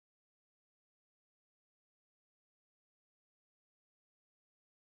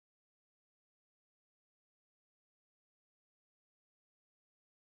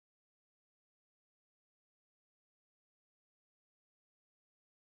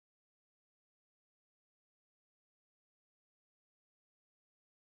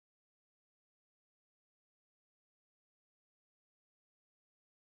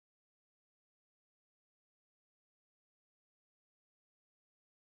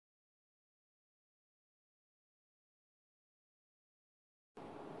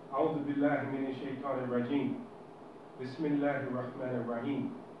أعوذ بالله من الشيطان الرجيم بسم الله الرحمن الرحيم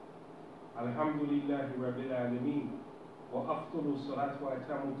الحمد لله رب العالمين وأفضل الصلاة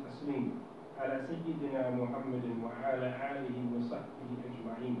وأتم التسليم على سيدنا محمد وعلى آله وصحبه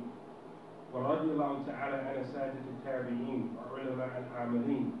أجمعين ورضي الله تعالى عن سادة التابعين وعلماء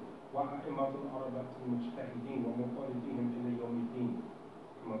العاملين وأئمة الأربعة المجتهدين ومخالفيهم إلى يوم الدين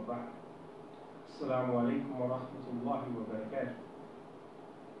أما بعد السلام عليكم ورحمة الله وبركاته.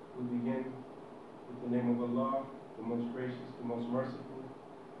 We begin with the name of Allah, the most gracious, the most merciful.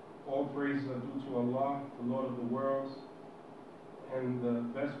 All praises are due to Allah, the Lord of the worlds, and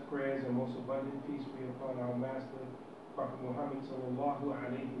the best prayers and most abundant peace be upon our Master, Prophet Muhammad sallallahu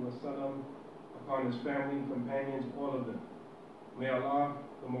alayhi wa sallam, upon his family, companions, all of them. May Allah,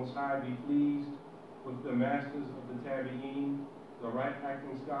 the Most High, be pleased with the masters of the Tabi'een, the right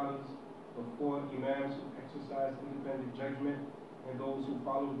acting scholars, the four Imams who exercise independent judgment, and those who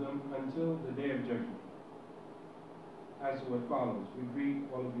follow them until the day of judgment. As to what follows, we greet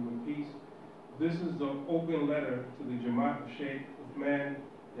all of you in peace. This is the open letter to the Jamaa'ah of Shehu, Uthman,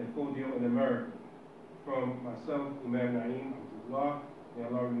 and Fodiyo in America. From myself, Imam Naeem Abdullah, may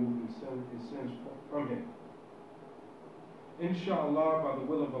Allah remove his sins from him. Inshallah, by the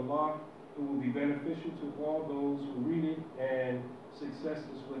will of Allah, it will be beneficial to all those who read it, and success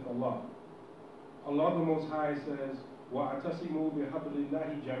is with Allah. Allah the Most High says, وَاعْتَصِمُوا بِحَبْلِ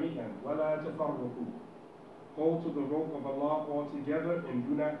اللَّهِ جَمِيعًا وَلَا تَفَرَّقُوا. Hold to the rope of Allah altogether and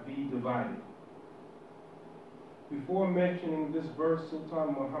do not be divided. Before mentioning this verse,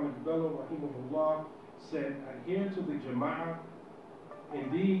 Sultan Muhammad Bello, rahimahullah, said, adhere to the Jamaa'ah.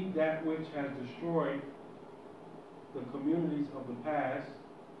 Indeed, that which has destroyed the communities of the past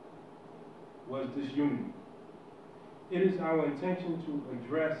was disunity. It is our intention to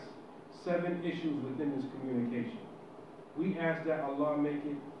address 7 issues within this communication. We ask that Allah make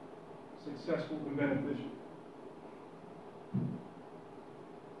it successful and beneficial.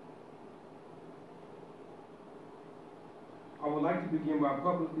 I would like to begin by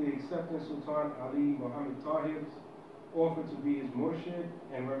publicly accepting Sultan Ali Muhammad Tahir's offer to be his murshid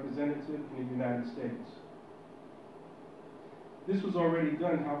and representative in the United States. This was already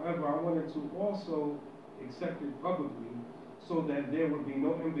done, however, I wanted to also accept it publicly so that there would be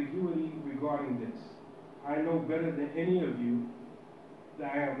no ambiguity regarding this. I know better than any of you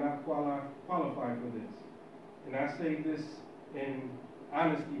that I am not qualified for this. And I say this in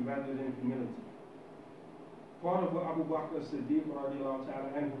honesty rather than humility. Part of what Abu Bakr Siddiq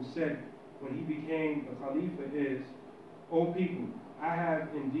anhu said when he became the Khalifa is, O people, I have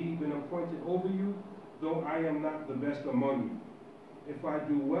indeed been appointed over you, though I am not the best among you. If I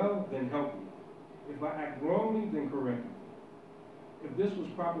do well, then help me. If I act wrongly, then correct me. If this was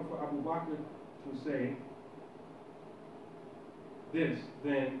proper for Abu Bakr to say this,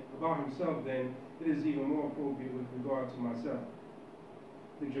 then about himself, then it is even more appropriate with regard to myself.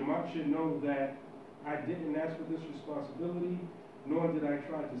 The Jamaat should know that I didn't ask for this responsibility, nor did I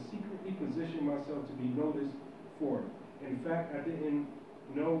try to secretly position myself to be noticed for it. In fact, I didn't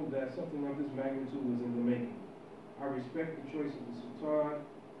know that something of this magnitude was in the making. I respect the choice of the Sultan,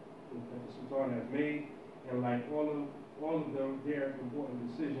 that the Sultan has made, and like all of them, their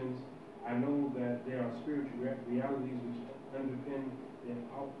important decisions, I know that there are spiritual realities which underpin their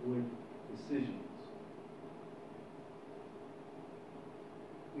outward decisions.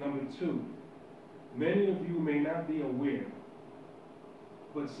 Number 2, many of you may not be aware,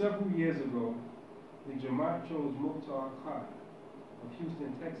 but several years ago, the Jamaat chose Mukhtar of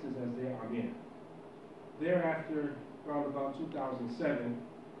Houston, Texas as their Amir. Thereafter, around about 2007,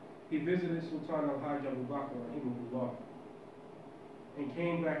 he visited Sultan Abu Bakr rahimahullah and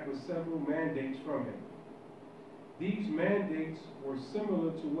came back with several mandates from him. These mandates were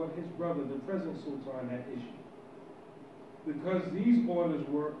similar to what his brother, the present Sultan, had issued. Because these orders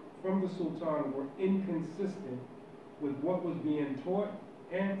were from the Sultan were inconsistent with what was being taught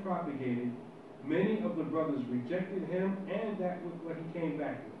and propagated, many of the brothers rejected him and that with what he came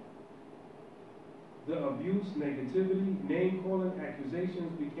back with. The abuse, negativity, name-calling,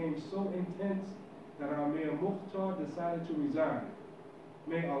 accusations became so intense that Amir Mukhtar decided to resign.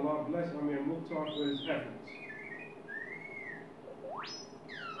 May Allah bless Amir Mukhtar for his efforts.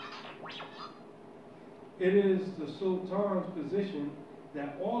 It is the Sultan's position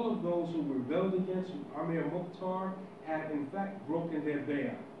that all of those who rebelled against Amir Mukhtar had in fact broken their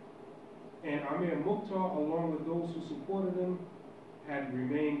bay'ah. And Amir Mukhtar, along with those who supported him, had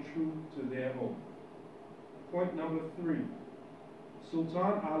remained true to their oath. Point number 3.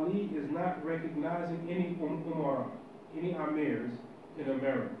 Sultan Ali is not recognizing any Umara, any Amirs in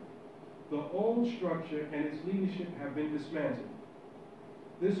America. The old structure and its leadership have been dismantled.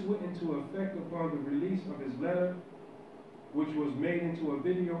 This went into effect upon the release of his letter, which was made into a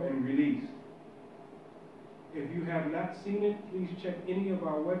video and released. If you have not seen it, please check any of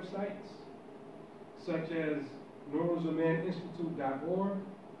our websites, such as NurulZamaninstitute.org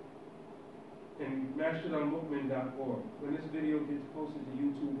and masjidalmu'min.org. When this video gets posted to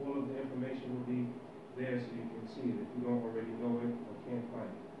YouTube, all of the information will be there so you can see it if you don't already know it or can't find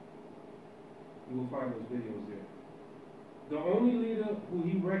it. You will find those videos there. The only leader who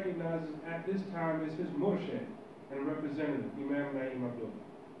he recognizes at this time is his Murshid and representative, Imam Naim Abdullah.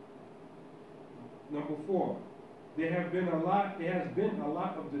 Number 4, there has been a lot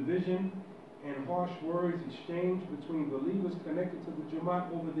of division and harsh words exchanged between believers connected to the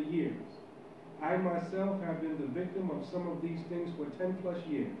Jamaa'ah over the years. I myself have been the victim of some of these things for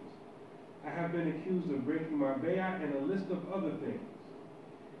 10+ years. I have been accused of breaking my bay'ah and a list of other things.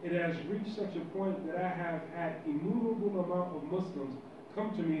 It has reached such a point that I have had innumerable amount of Muslims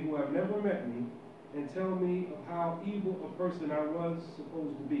come to me who have never met me and tell me of how evil a person I was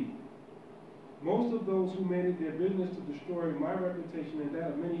supposed to be. Most of those who made it their business to destroy my reputation and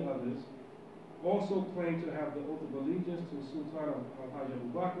that of many others also claim to have the oath of allegiance to Sultan Abu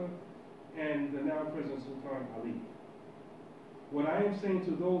Bakr and the now present Sultan Ali. What I am saying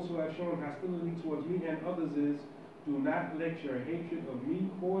to those who have shown hostility towards me and others is, do not let your hatred of me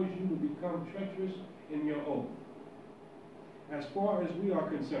cause you to become treacherous in your oath. As far as we are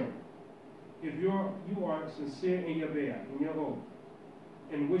concerned, if you are sincere in your bay'ah, in your oath,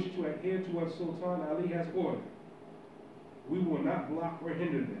 and wish to adhere to what Sultan Ali has ordered, we will not block or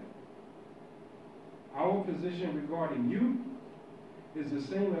hinder them. Our position regarding you is the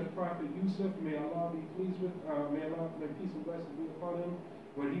same as Prophet Yusuf, may Allah be pleased with, may peace and blessings be upon him,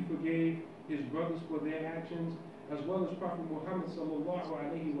 when he forgave his brothers for their actions, as well as Prophet Muhammad sallallahu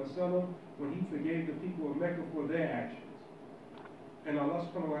alaihi wasallam when he forgave the people of Mecca for their actions. And Allah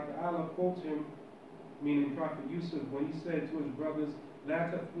subhanahu wa ta'ala quotes him, meaning Prophet Yusuf, when he said to his brothers,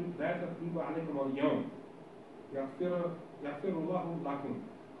 لا تثريب عليكم اليوم يغفر الله لكم.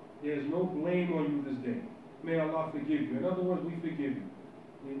 There is no blame on you this day. May Allah forgive you. In other words, we forgive you.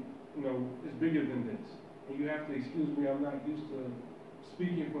 You know, it's bigger than this. And you have to excuse me, I'm not used to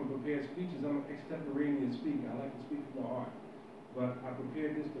speaking from prepared speeches. I'm an extemporaneous speaker. I like to speak from the heart. But I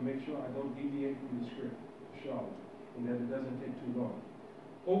prepared this to make sure I don't deviate from the script, inshallah, and that it doesn't take too long.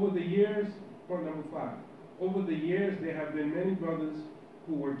 Over the years, point number 5, over the years there have been many brothers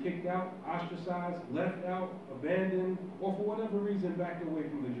who were kicked out, ostracized, left out, abandoned, or for whatever reason backed away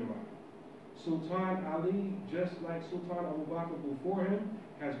from the Jamaa'ah. Sultan Ali, just like Sultan Abu Bakr before him,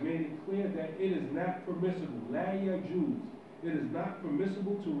 has made it clear that it is not permissible, la yajuz. It is not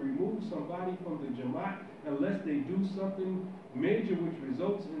permissible to remove somebody from the Jamaa'ah unless they do something major which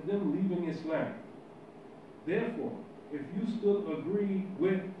results in them leaving Islam. Therefore, if you still agree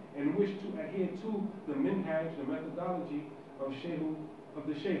with and wish to adhere to the minhaj, the methodology of Shehu,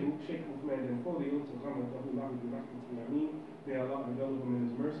 Shehu Uthman and Fodiyo, may Allah envelop him in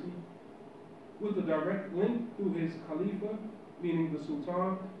his mercy, with a direct link through his Khalifa, meaning the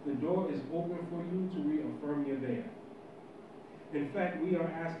Sultan, the door is open for you to reaffirm your bay'ah. In fact, we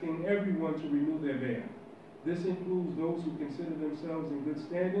are asking everyone to renew their bay'ah. This includes those who consider themselves in good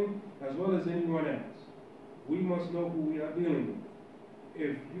standing, as well as anyone else. We must know who we are dealing with.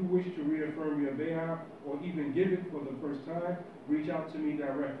 If you wish to reaffirm your bay'ah, or even give it for the first time, reach out to me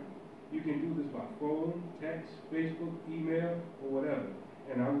directly. You can do this by phone, text, Facebook, email, or whatever,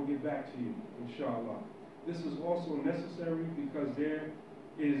 and I will get back to you, inshallah. This is also necessary because there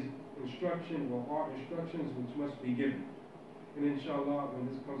is instruction or are instructions which must be given. And inshallah, when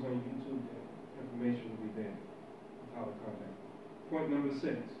this comes on YouTube, the information will be there with how to contact. Point number 6.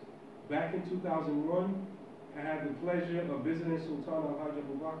 Back in 2001, I had the pleasure of visiting Sultan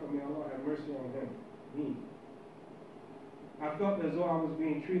Abu Bakr, may Allah have mercy on him. I felt as though I was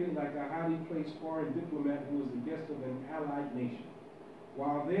being treated like a highly placed foreign diplomat who was the guest of an allied nation.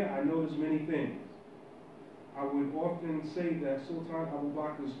 While there, I noticed many things. I would often say that Sultan Abu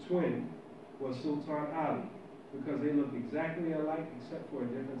Bakr's twin was Sultan Ali, because they looked exactly alike except for a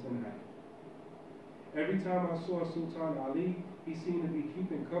difference in height. Every time I saw Sultan Ali, he seemed to be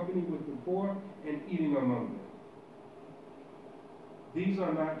keeping company with the poor and eating among them. These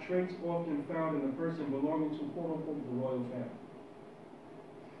are not traits often found in a person belonging to quote-unquote the royal family.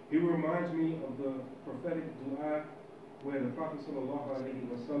 He reminds me of the prophetic dua where the Prophet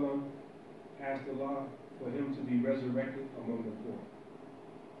ﷺ asked Allah for him to be resurrected among the poor.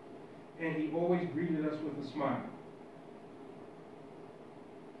 And he always greeted us with a smile.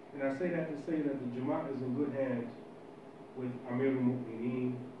 And I say that to say that the Jamaa'ah is in good hands with Amir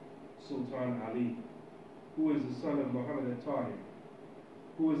Mukhtar, Sultan Ali, who is the son of Muhammad al-Tahir,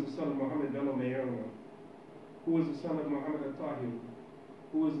 who is the son of Muhammad Bello Mayerwa, who is the son of Muhammad Al-Tahir,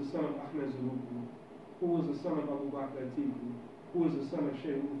 who is the son of Ahmed Zaruku, who is the son of Abu Bakr Atiku, who is the son of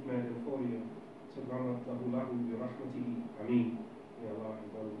Shehu Uthman and Fodiyo, Tabarakallahu bi rahmatihi. Ameen. May Allah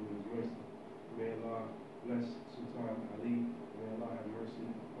indulge in His mercy. May Allah bless Sultan Ali. May Allah have mercy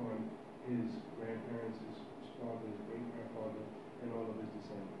upon his grandparents, his father, his great-grandfather, and all of his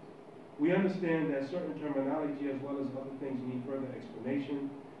descendants. We understand that certain terminology as well as other things need further explanation.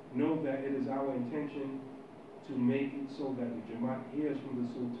 Know that it is our intention to make it so that the Jamaa'ah hears from the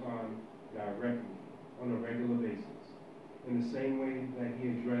Sultan directly on a regular basis, in the same way that he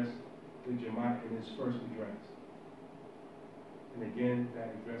addressed the Jamaa'ah in his first address. And again,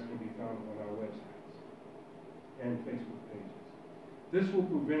 that address can be found on our websites and Facebook pages. This will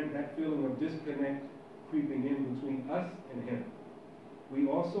prevent that feeling of disconnect creeping in between us and him. We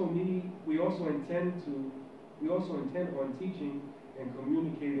also intend on teaching and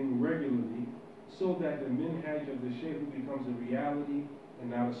communicating regularly so that the minhaj of the Shehu becomes a reality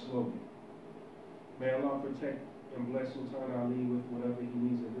and not a slogan. May Allah protect and bless Sultan Ali with whatever he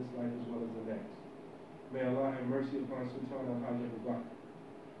needs in this life as well as the next. May Allah have mercy upon Sultan Abu Bakr.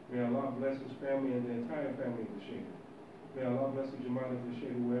 May Allah bless his family and the entire family of the Shehu. May Allah bless the Jamaa'ah of the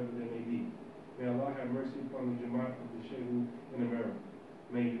Shehu wherever they may be. May Allah have mercy upon the Jamaa'ah of the Shehu in America.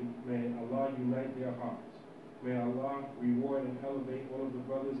 May Allah unite their hearts. May Allah reward and elevate all of the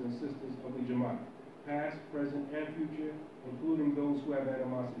brothers and sisters of the Jamaa'ah, past, present, and future, including those who have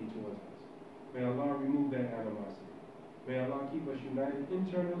animosity towards us. May Allah remove that animosity. May Allah keep us united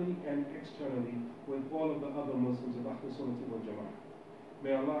internally and externally with all of the other Muslims of Ahl Sunnah wal Jama'ah.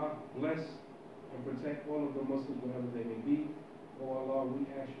 May Allah bless and protect all of the Muslims wherever they may be. Oh Allah, we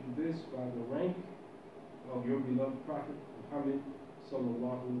ask you this by the rank of your beloved Prophet Muhammad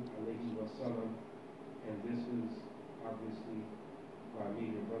sallallahu alayhi wa sallam. And this is obviously by me,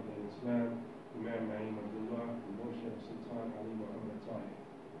 your brother in Islam, Imam Naeem Abdullah, the Moshe Sultan Ali Muhammad